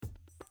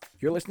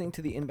You're listening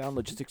to the Inbound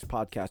Logistics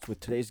Podcast with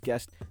today's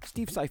guest,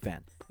 Steve Sifan,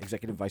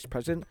 Executive Vice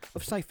President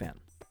of Sifan.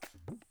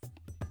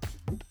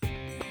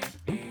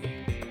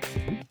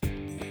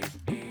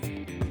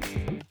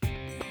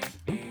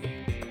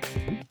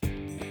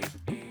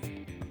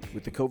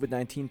 With the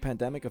COVID-19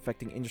 pandemic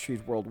affecting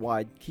industries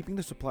worldwide, keeping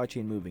the supply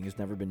chain moving has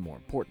never been more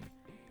important.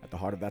 At the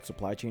heart of that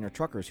supply chain are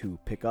truckers who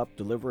pick up,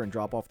 deliver, and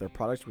drop off their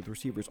products with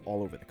receivers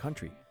all over the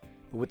country.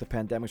 But with the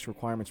pandemic's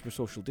requirements for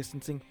social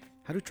distancing,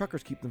 how do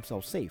truckers keep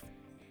themselves safe?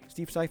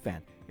 Steve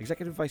Sifan,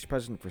 Executive Vice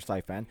President for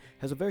Sifan,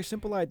 has a very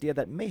simple idea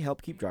that may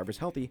help keep drivers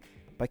healthy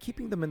by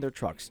keeping them in their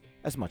trucks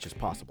as much as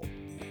possible.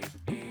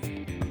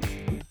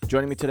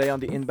 Joining me today on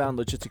the Inbound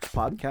Logistics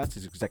Podcast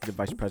is Executive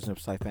Vice President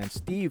of Sifan,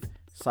 Steve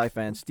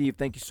Sifan. Steve,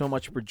 thank you so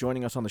much for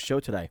joining us on the show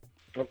today.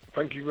 Well,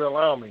 thank you for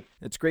allowing me.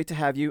 It's great to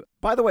have you.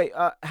 By the way,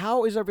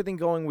 how is everything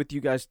going with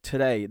you guys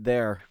today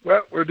there?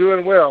 Well, we're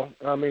doing well.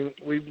 I mean,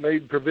 we've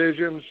made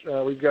provisions.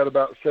 We've got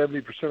about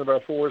 70% of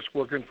our force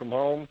working from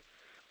home,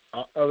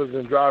 other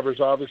than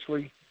drivers,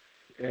 obviously.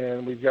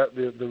 And we've got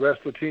the rest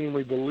of the team,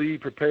 we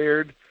believe,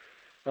 prepared,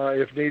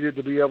 if needed,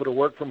 to be able to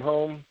work from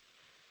home.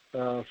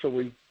 So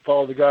we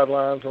follow the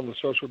guidelines on the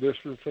social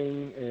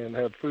distancing and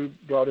have food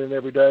brought in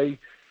every day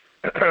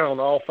on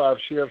all 5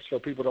 shifts, so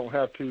people don't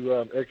have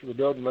to exit the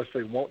building unless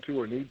they want to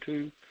or need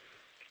to.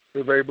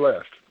 We're very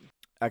blessed.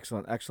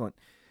 Excellent.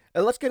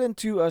 Let's get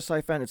into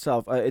Sifan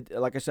itself.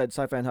 Like I said,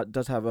 Sifan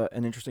does have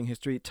an interesting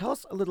history. Tell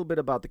us a little bit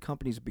about the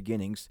company's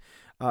beginnings,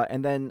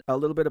 and then a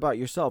little bit about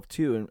yourself,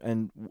 too,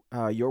 and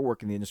your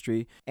work in the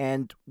industry,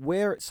 and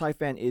where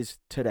Sifan is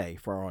today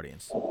for our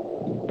audience.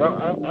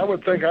 Well, I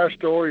would think our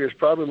story is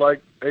probably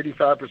like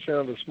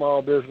 85% of the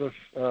small business,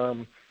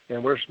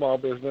 and we're a small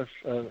business,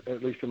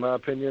 at least in my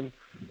opinion,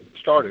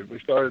 started.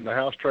 We started in a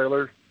house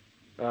trailer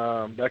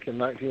back in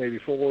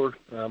 1984.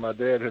 My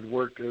dad had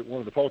worked at one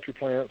of the poultry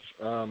plants,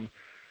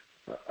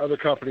 other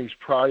companies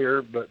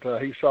prior, but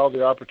he saw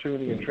the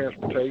opportunity in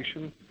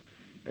transportation.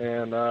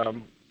 And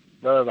right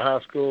out of high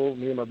school,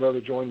 me and my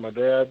brother joined my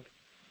dad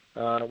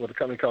with a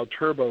company called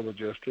Turbo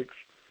Logistics.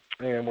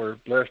 And we're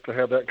blessed to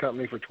have that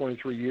company for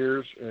 23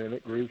 years, and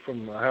it grew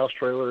from a house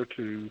trailer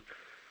to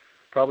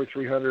probably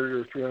 300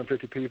 or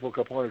 350 people, a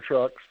couple hundred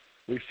trucks.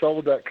 We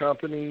sold that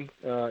company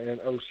in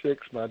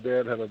 2006. My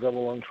dad had a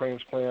double lung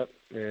transplant,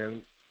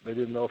 and they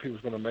didn't know if he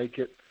was going to make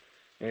it,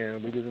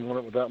 and we didn't want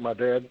it without my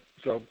dad.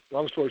 So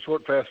long story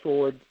short, fast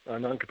forward, our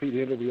non-compete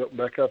ended. We opened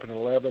back up in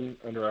 2011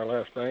 under our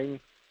last name,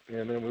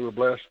 and then we were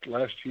blessed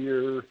last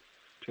year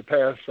to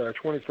pass our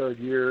 23rd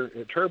year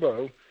at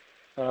Turbo,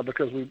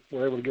 because we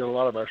were able to get a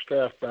lot of our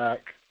staff back.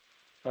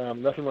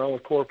 Nothing wrong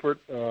with corporate,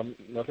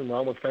 nothing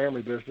wrong with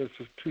family business.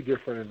 It's 2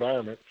 different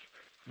environments,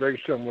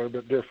 very similar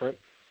but different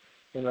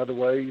in other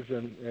ways.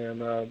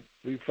 And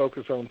we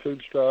focus on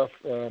food stuff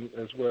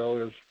as well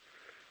as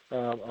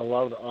a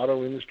lot of the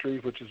auto industry,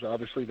 which is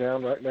obviously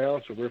down right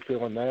now, so we're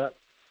feeling that.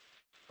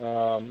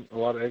 A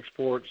lot of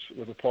exports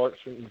with the parts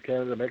in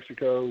Canada,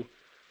 Mexico,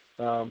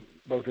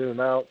 both in and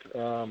out.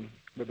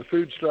 But the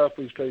food stuff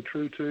we stay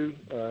true to.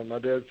 My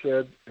dad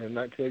said in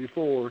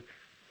 1984,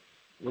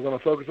 we're going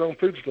to focus on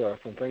food stuff.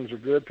 When things are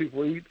good,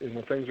 people eat, and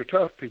when things are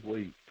tough, people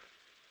eat.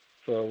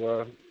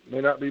 So may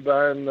not be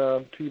buying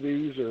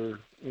TVs or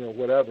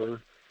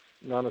whatever,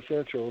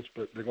 non-essentials,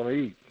 but they're going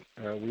to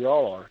eat. We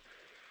all are.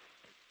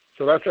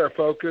 So that's our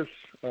focus.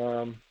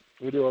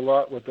 We do a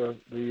lot with the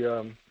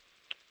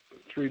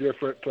 3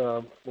 different,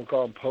 we'll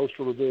call them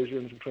postal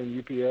divisions between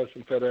UPS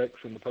and FedEx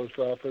and the post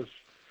office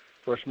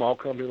for a small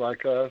company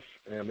like us,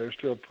 and they're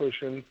still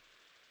pushing.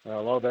 A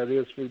lot of that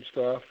is food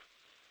stuff,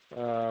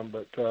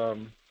 but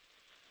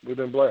we've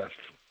been blessed.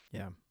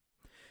 Yeah.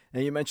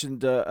 And you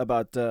mentioned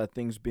about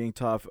things being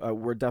tough.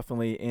 We're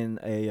definitely in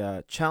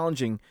a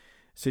challenging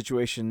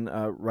situation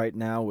right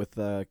now with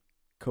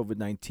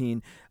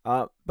COVID-19,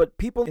 but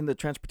people in the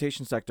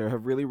transportation sector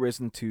have really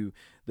risen to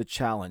the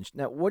challenge.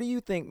 Now, what do you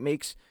think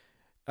makes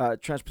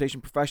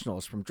transportation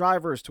professionals, from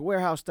drivers to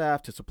warehouse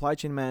staff to supply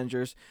chain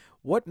managers,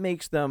 what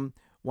makes them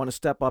want to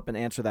step up and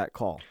answer that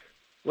call?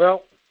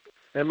 Well,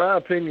 in my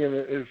opinion,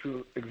 it's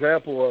an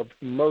example of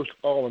most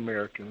all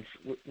Americans.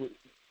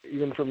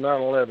 Even from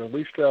 9/11,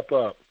 we step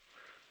up,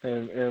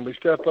 and we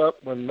step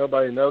up when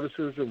nobody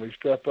notices, and we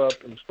step up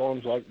in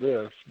storms like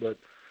this. But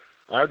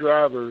our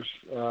drivers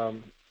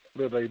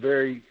live a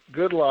very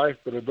good life,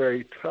 but a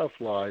very tough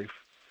life.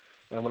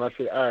 And when I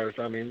say ours,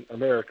 I mean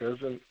America's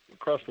and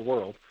across the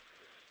world.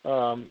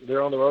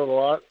 They're on the road a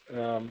lot,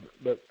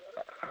 but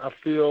I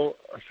feel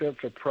a sense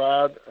of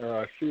pride,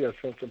 I see a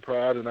sense of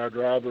pride in our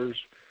drivers.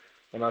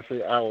 When I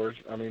say ours,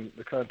 I mean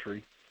the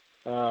country,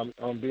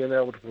 on being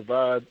able to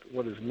provide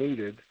what is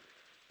needed,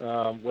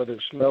 whether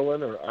it's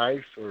snowing or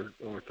ice or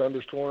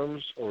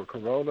thunderstorms or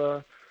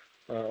corona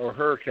or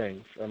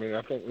hurricanes. I mean,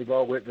 I think we've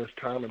all witnessed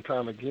time and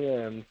time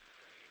again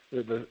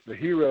that the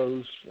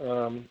heroes,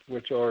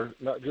 which are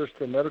not just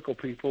the medical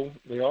people,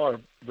 they are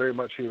very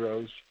much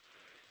heroes,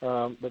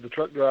 but the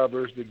truck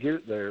drivers that get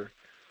it there,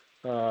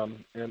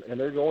 and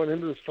they're going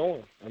into the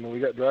storm. I mean, we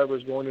got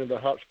drivers going into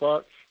hot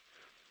spots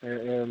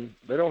and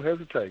they don't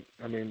hesitate.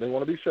 I mean, they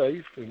want to be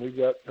safe, and we've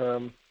got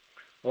a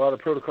lot of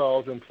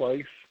protocols in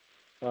place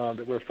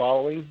that we're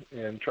following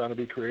and trying to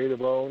be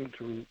creative on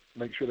to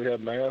make sure they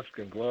have masks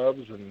and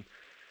gloves and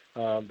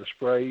the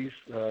sprays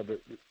that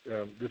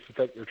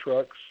disinfect their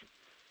trucks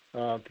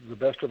to the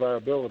best of our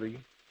ability.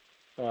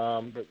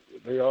 But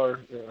they are,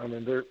 I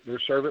mean,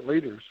 they're servant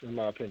leaders, in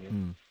my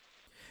opinion.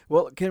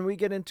 Well, can we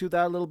get into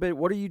that a little bit?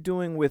 What are you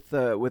doing with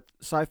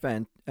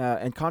SIFA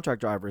and contract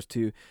drivers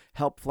to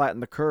help flatten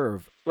the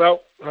curve?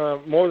 Well,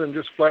 more than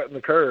just flatten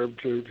the curve,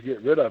 to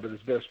get rid of it as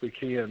best we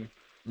can,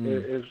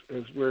 is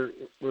we're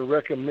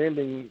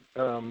recommending,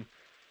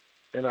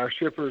 and our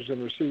shippers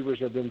and receivers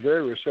have been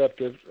very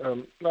receptive,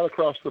 not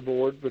across the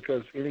board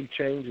because any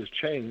change is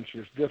change.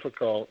 It's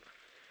difficult.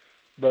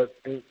 But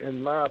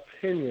in my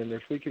opinion,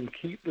 if we can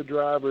keep the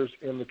drivers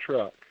in the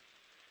truck,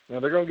 now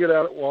they're going to get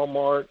out at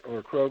Walmart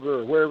or Kroger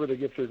or wherever they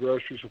get their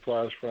grocery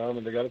supplies from,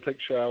 and they got to take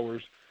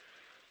showers.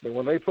 But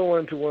when they pull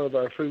into one of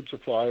our food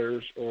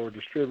suppliers or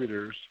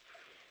distributors,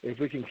 if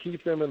we can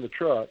keep them in the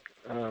truck,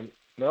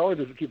 not only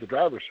does it keep the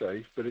driver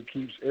safe, but it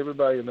keeps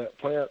everybody in that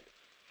plant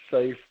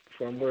safe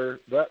from where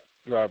that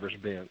driver's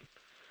been.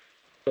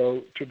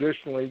 So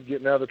traditionally,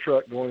 getting out of the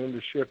truck, going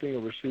into shipping or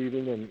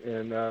receiving,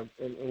 and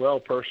well,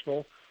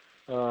 personal,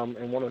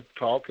 and want to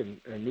talk and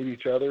meet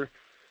each other.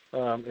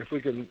 If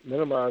we can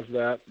minimize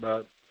that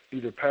by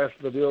either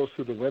passing the bills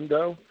through the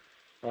window,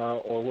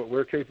 or what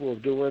we're capable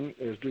of doing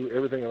is do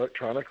everything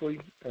electronically.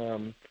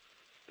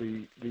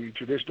 The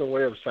traditional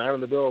way of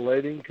signing the bill of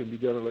lading can be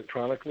done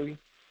electronically.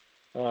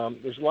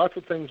 There's lots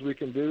of things we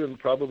can do and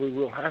probably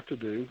will have to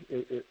do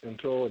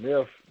until and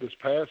if this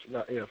passes,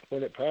 not if,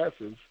 when it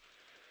passes,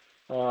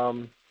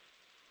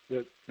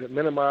 that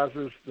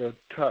minimizes the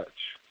touch.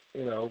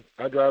 You know,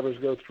 our drivers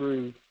go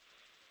through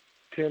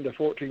 10 to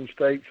 14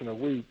 states in a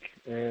week,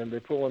 and they're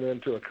pulling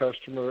into a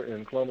customer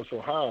in Columbus,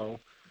 Ohio.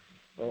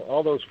 Well,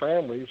 all those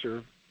families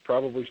are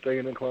probably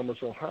staying in Columbus,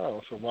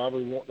 Ohio. So why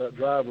would we want that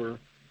driver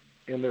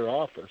in their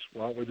office?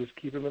 Why don't we just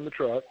keep him in the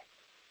truck?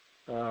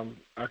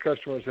 Our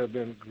customers have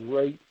been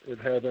great at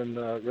having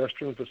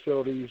restroom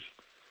facilities.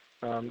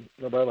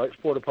 Nobody likes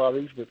porta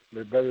potties, but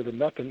they're better than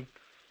nothing.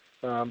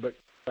 But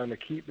trying to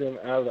keep them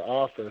out of the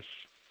office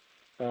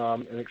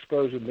and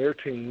exposing their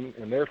team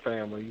and their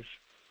families,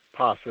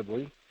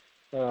 possibly.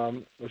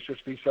 Let's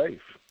just be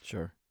safe.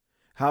 Sure.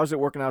 How is it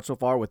working out so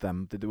far with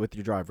them, with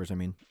your drivers, I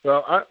mean?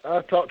 Well,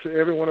 I talked to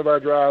every one of our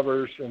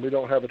drivers, and we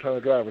don't have a ton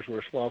of drivers. We're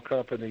a small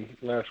company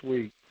last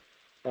week.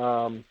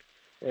 And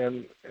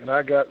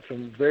I got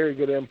some very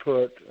good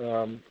input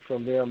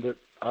from them that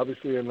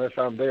obviously, unless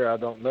I'm there, I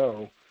don't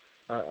know.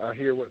 I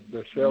hear what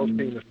the sales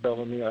team is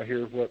telling me. I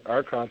hear what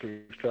our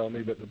contractors is telling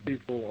me, but the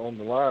people on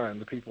the line,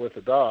 the people at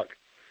the dock,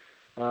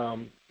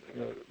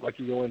 like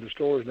you go into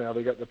stores now,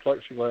 they got the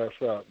plexiglass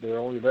up. They're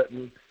only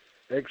letting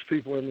X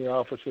people in the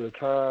office at a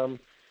time,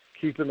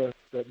 keeping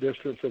that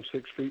distance of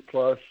 6 feet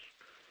plus.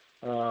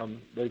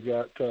 They've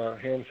got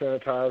hand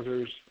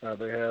sanitizers.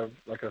 They have,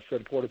 like I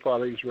said, porta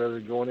potties rather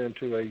than going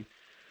into a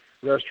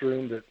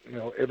restroom that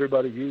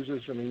everybody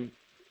uses. I mean,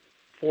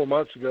 4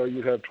 months ago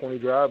you'd have 20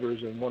 drivers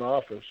in one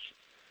office,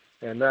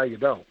 and now you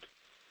don't.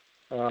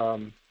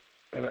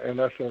 And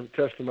that's a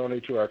testimony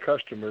to our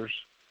customers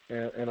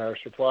and our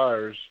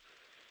suppliers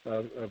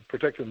of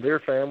protecting their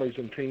families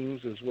and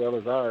teams as well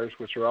as ours,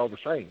 which are all the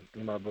same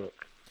in my book.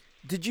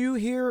 Did you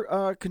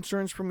hear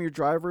concerns from your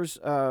drivers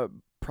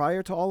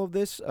prior to all of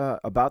this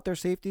about their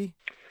safety?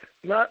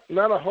 Not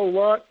a whole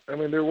lot. I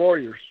mean, they're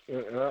warriors.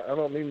 And I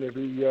don't mean to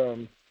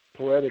be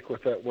poetic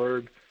with that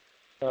word.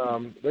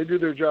 They do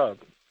their job.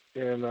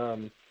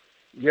 And,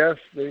 yes,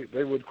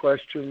 they would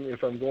question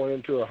if I'm going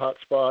into a hot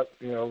spot,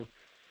 do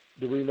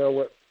we know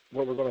what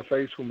we're going to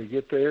face when we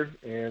get there,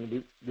 and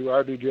we do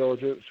our due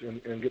diligence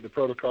and get the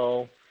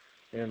protocol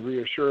and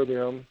reassure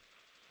them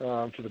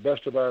to the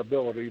best of our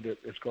ability that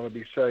it's going to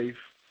be safe.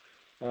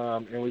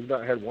 And we've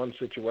not had one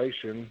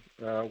situation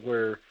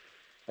where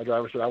a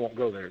driver said, I won't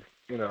go there.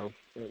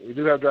 We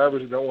do have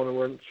drivers that don't want to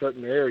run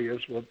certain areas.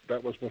 Well,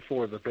 that was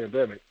before the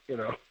pandemic.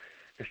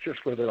 It's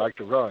just where they like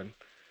to run.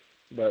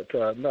 But,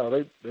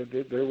 no,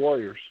 they're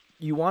warriors.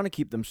 You want to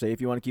keep them safe.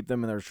 You want to keep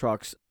them in their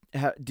trucks.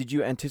 Did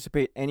you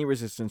anticipate any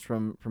resistance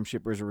from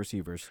shippers or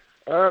receivers?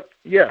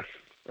 Yes.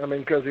 I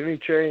mean, because any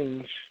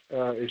change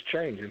is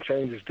change, and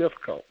change is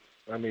difficult.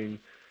 I mean,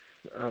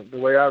 the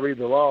way I read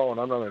the law, and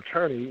I'm not an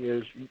attorney,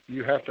 is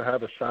you have to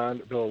have a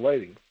signed bill of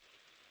lading.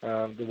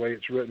 The way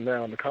it's written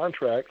now in the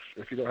contracts,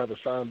 if you don't have a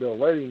signed bill of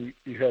lading,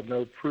 you have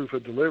no proof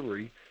of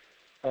delivery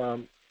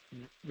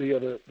via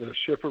the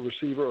shipper,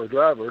 receiver, or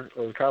driver,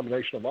 or the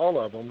combination of all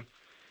of them.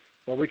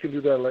 Well, we can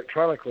do that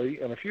electronically,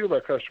 and a few of our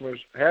customers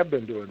have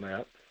been doing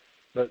that,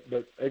 but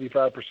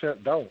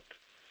 85% don't.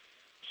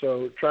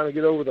 So trying to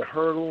get over the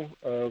hurdle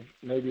of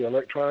maybe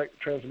electronic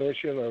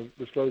transmission of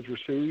this load's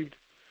received,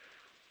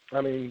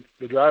 I mean,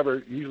 the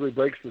driver usually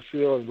breaks the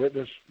seal and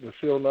witness the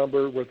seal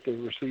number with the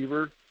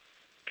receiver.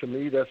 To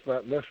me, that's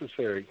not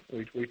necessary.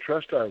 We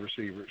trust our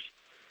receivers.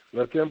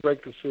 Let them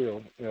break the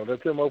seal.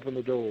 Let them open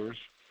the doors.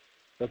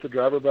 Let the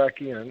driver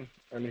back in.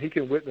 I mean, he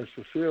can witness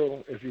the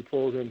seal as he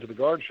pulls into the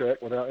guard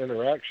shack without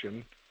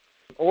interaction,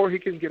 or he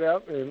can get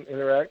out and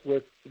interact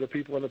with the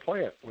people in the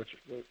plant,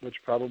 which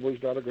probably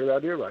is not a great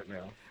idea right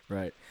now.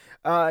 Right.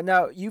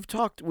 Now, you've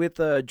talked with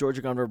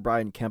Georgia Governor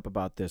Brian Kemp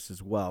about this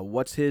as well.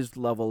 What's his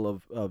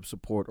level of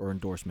support or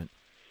endorsement?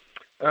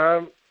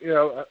 You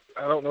know,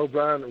 I don't know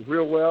Brian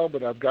real well,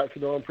 but I've got to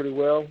know him pretty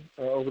well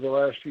over the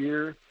last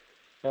year.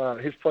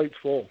 His plate's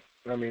full.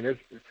 I mean,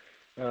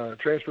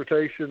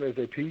 transportation is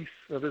a piece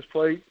of his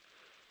plate,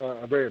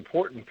 a very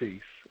important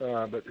piece,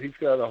 but he's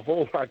got a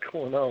whole lot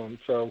going on.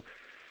 So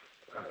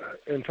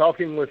in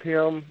talking with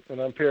him,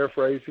 and I'm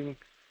paraphrasing,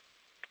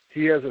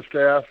 he has a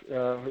staff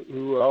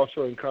who are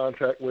also in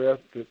contact with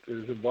that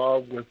is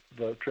involved with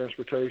the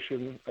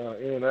transportation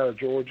in and out of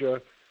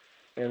Georgia.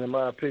 And in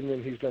my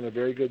opinion, he's done a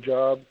very good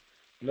job.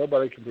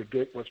 Nobody can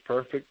predict what's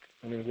perfect.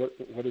 I mean,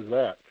 what is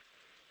that?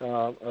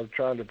 Of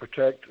trying to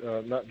protect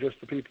not just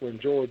the people in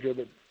Georgia,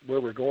 but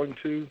where we're going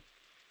to.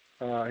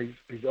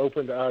 He's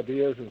open to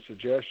ideas and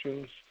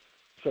suggestions.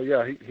 So,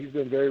 yeah, he's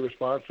been very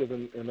responsive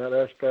in that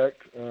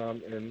aspect.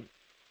 And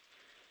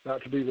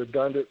not to be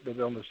redundant, but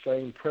on the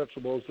same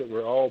principles that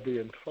we're all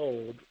being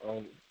told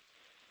on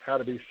how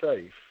to be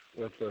safe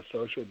with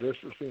social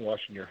distancing,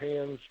 washing your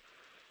hands.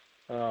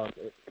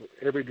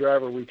 Every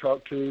driver we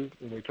talk to,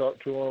 when we talk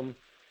to them,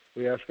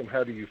 we ask them,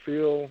 how do you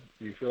feel?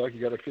 Do you feel like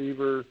you got a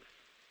fever?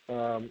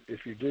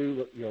 If you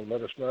do,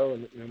 let us know,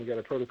 and we got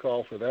a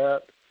protocol for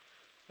that.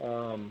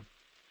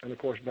 And, of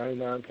course,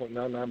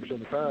 99.99% of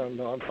the time,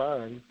 no, I'm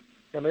fine,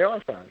 and they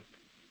are fine.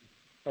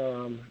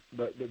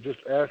 But just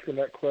asking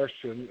that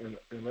question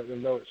and letting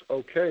them know it's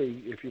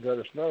okay if you let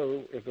us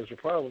know if there's a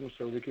problem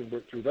so we can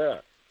work through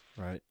that.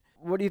 Right.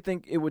 What do you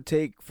think it would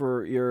take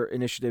for your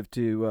initiative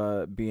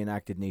to be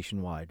enacted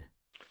nationwide?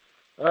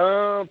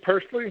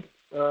 Personally,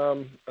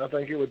 I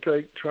think it would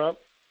take Trump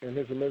and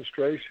his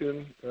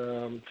administration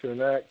to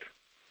enact,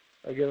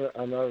 again,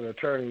 I'm not an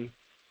attorney,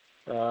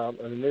 an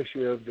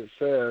initiative that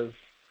says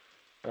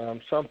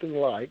something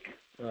like,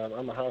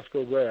 I'm a high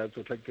school grad,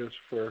 so take this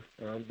for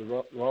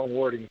the wrong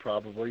wording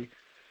probably,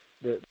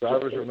 that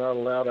drivers are not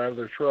allowed out of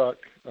their truck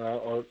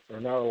or are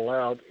not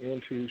allowed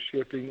into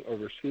shipping or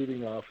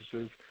receiving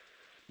offices,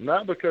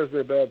 not because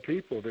they're bad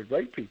people, they're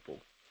great people.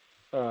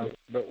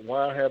 But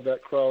why have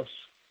that cross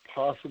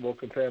possible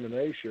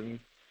contamination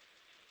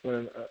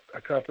when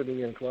a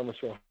company in Columbus,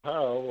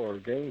 Ohio, or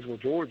Gainesville,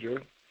 Georgia,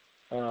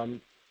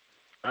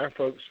 our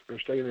folks are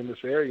staying in this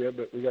area,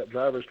 but we got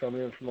drivers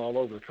coming in from all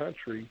over the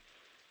country.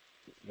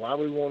 Why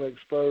we want to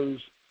expose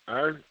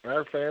our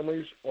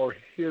families or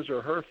his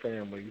or her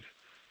families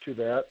to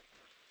that?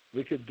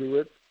 We could do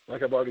it,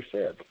 like I've already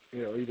said,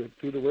 either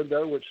through the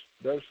window, which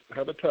does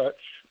have a touch,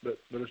 but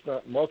it's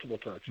not multiple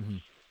touches. Mm-hmm.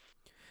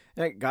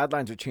 And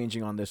guidelines are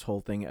changing on this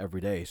whole thing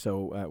every day,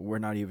 so we're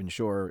not even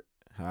sure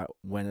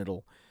when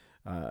it'll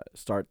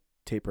start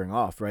tapering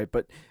off, right?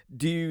 But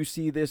do you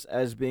see this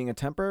as being a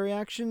temporary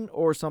action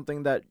or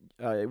something that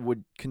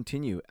would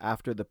continue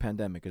after the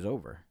pandemic is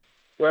over?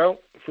 Well,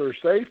 for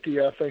safety,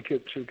 I think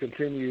it should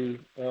continue.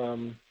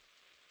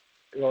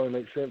 It only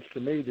makes sense to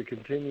me to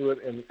continue it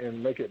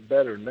and make it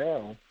better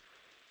now.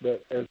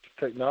 But as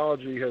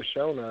technology has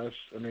shown us,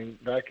 I mean,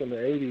 back in the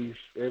 80s,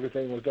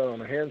 everything was done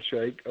on a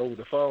handshake over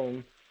the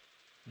phone,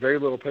 very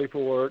little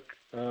paperwork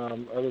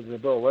other than the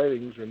bill of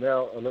ladings, and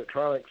now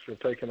electronics have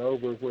taken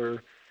over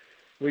where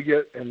we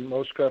get, and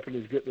most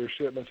companies get their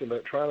shipments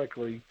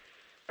electronically.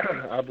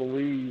 I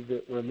believe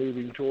that we're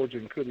moving towards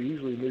and could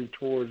easily move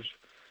towards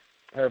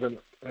having,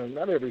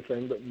 not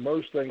everything, but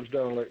most things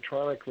done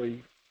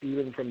electronically,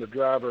 even from the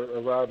driver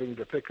arriving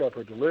to pick up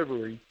or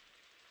delivery.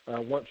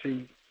 Once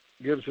he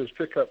gives his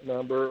pickup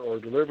number or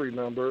delivery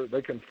number,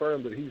 they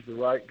confirm that he's the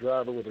right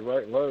driver with the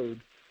right load.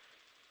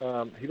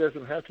 He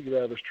doesn't have to get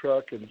out of his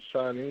truck and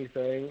sign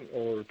anything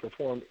or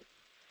perform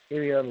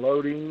any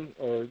unloading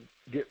or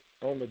get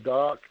on the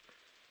dock.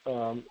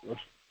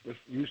 Let's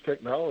use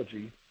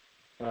technology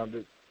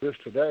that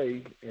exists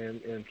today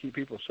and keep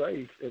people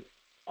safe.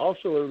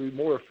 Also, it'll be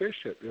more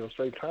efficient. It'll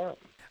save time.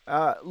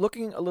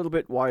 Looking a little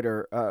bit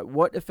wider,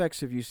 what effects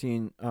have you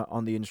seen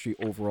on the industry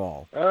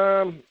overall?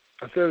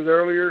 I said it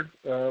earlier,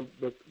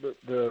 but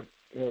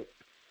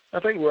I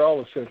think we're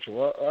all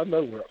essential. I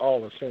know we're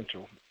all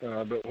essential,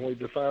 but when we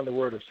define the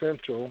word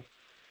essential,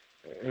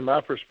 in my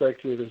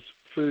perspective, is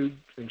food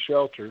and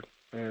shelter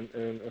and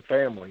a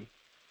family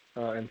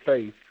and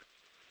faith,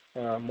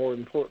 more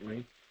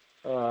importantly.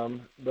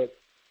 But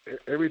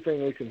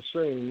everything we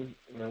consume,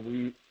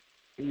 we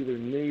either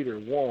need or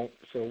want.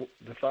 So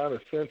define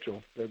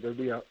essential. There'd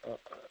be an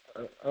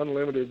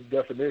unlimited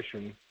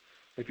definition.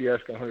 If you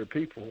ask 100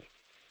 people,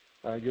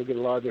 you'll get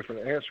a lot of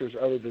different answers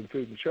other than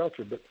food and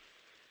shelter. But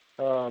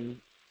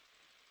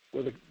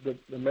with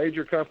the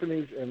major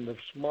companies and the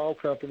small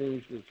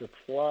companies that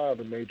supply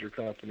the major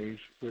companies,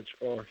 which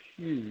are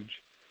huge,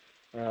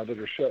 that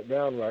are shut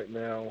down right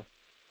now,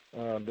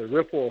 the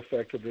ripple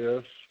effect of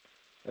this,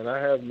 and I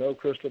have no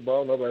crystal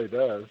ball, nobody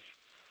does,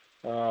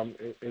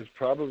 is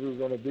probably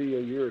going to be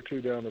a year or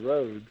two down the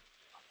road,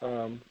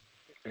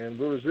 and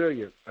we're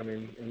resilient. I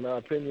mean, in my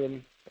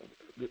opinion,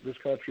 this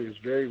country is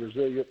very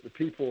resilient. The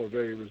people are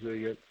very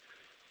resilient.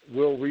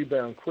 We'll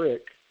rebound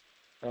quick,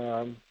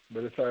 but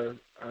it's our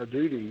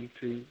duty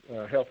to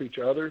help each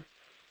other.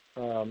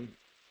 The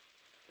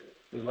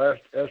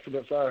last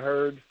estimates I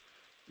heard,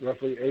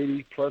 roughly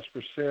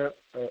 80+%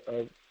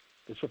 of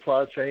the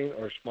supply chain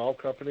are small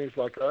companies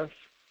like us.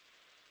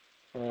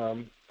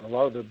 A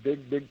lot of the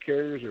big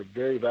carriers are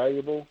very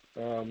valuable,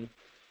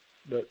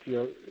 but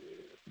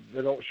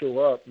they don't show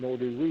up, nor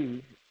do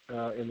we,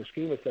 in the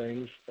scheme of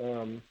things,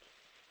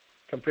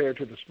 compared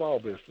to the small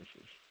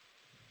businesses.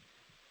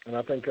 And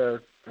I think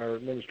our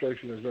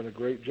administration has done a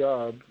great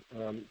job,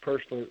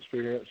 personal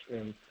experience,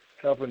 in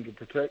helping to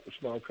protect the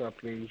small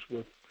companies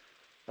with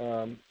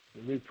the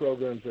new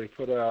programs they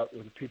put out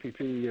with the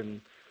PPP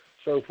and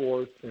so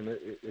forth. And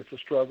it's a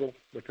struggle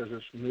because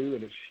it's new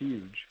and it's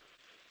huge.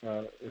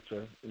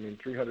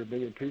 300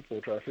 million people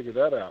try to figure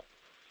that out,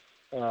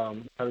 how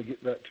to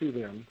get that to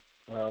them.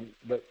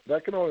 But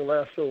that can only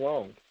last so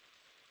long.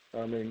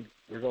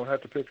 We're going to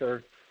have to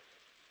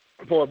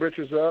pull our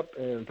britches up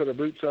and put our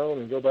boots on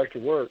and go back to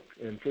work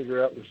and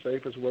figure out the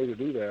safest way to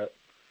do that.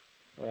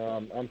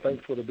 I'm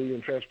thankful to be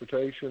in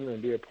transportation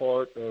and be a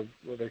part of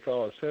what they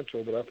call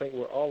essential, but I think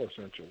we're all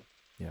essential.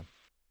 Yeah.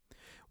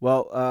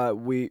 Well,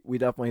 we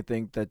definitely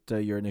think that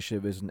your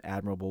initiative is an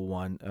admirable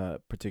one,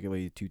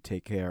 particularly to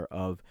take care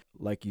of,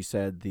 like you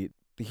said, the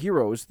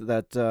heroes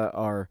that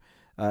are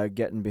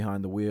getting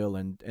behind the wheel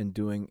and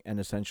doing an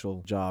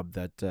essential job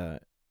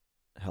that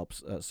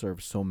helps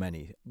serve so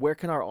many. Where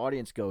can our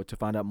audience go to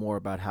find out more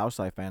about how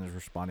Sci-Fan is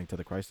responding to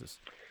the crisis?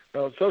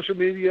 Social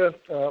media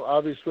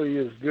obviously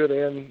is good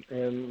and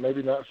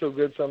maybe not so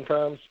good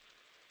sometimes,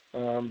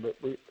 but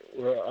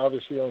we're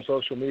obviously on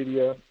social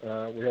media.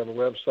 We have a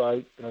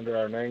website under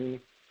our name.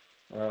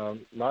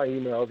 My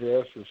email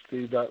address is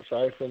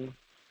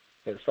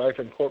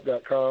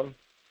steve.siphon@siphoncorp.com.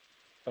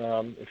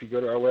 If you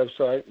go to our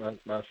website,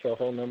 my cell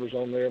phone number's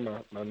on there,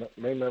 my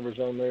main number's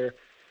on there.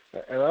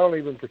 And I don't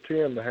even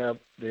pretend to have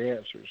the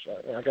answers.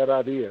 I got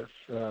ideas,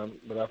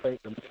 but I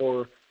think the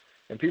more,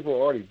 and people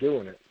are already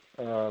doing it,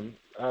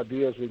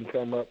 ideas we can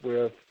come up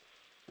with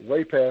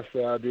way past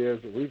the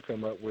ideas that we've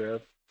come up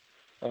with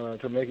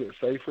to make it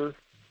safer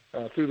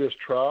through this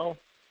trial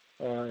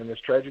and this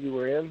tragedy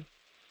we're in,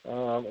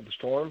 of the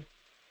storm.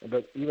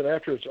 But even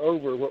after it's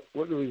over,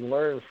 what do we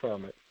learn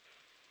from it?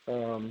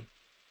 And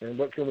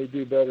what can we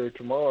do better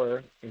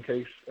tomorrow in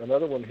case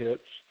another one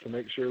hits to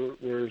make sure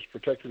we're as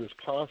protected as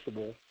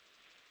possible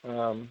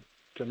to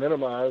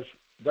minimize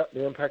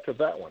the impact of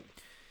that one.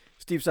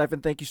 Steve Siphon,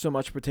 thank you so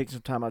much for taking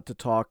some time out to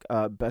talk.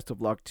 Best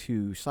of luck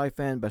to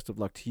Sci-Fan. Best of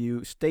luck to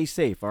you. Stay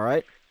safe, all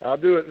right? I'll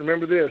do it.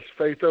 Remember this,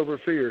 faith over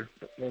fear.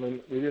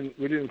 We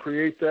didn't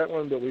create that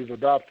one, but we've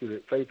adopted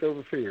it. Faith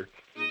over fear.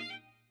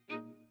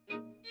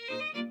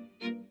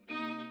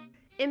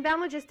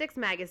 Inbound Logistics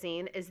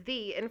Magazine is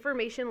the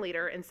information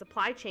leader in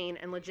supply chain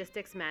and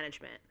logistics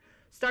management.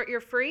 Start your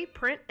free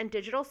print and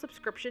digital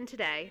subscription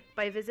today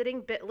by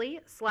visiting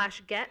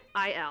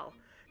bit.ly/getil.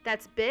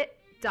 That's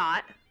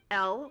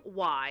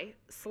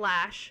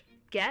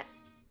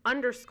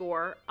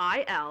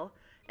bit.ly/get_IL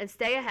and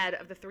stay ahead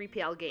of the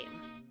 3PL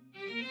game.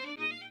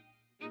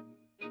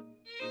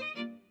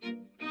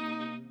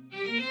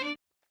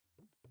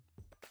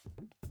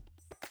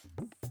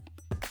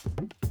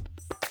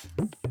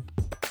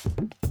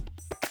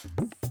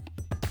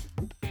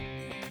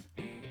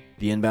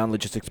 The Inbound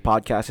Logistics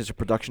Podcast is a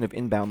production of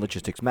Inbound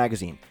Logistics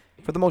Magazine.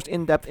 For the most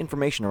in-depth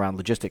information around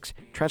logistics,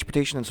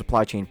 transportation, and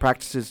supply chain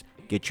practices,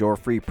 get your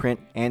free print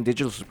and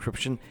digital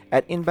subscription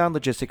at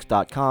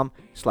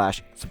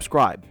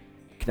inboundlogistics.com/subscribe.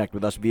 Connect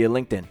with us via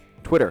LinkedIn,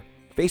 Twitter,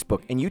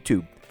 Facebook, and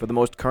YouTube for the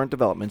most current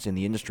developments in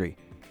the industry.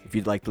 If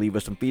you'd like to leave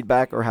us some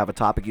feedback or have a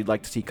topic you'd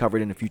like to see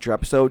covered in a future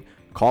episode,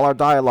 call our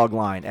dialogue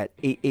line at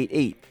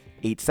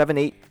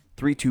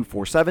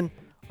 888-878-3247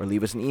 or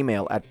leave us an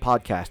email at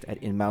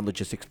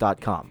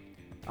podcast@inboundlogistics.com.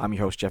 I'm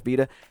your host, Jeff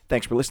Vita.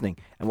 Thanks for listening,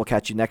 and we'll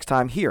catch you next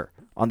time here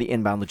on the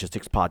Inbound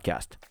Logistics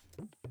Podcast.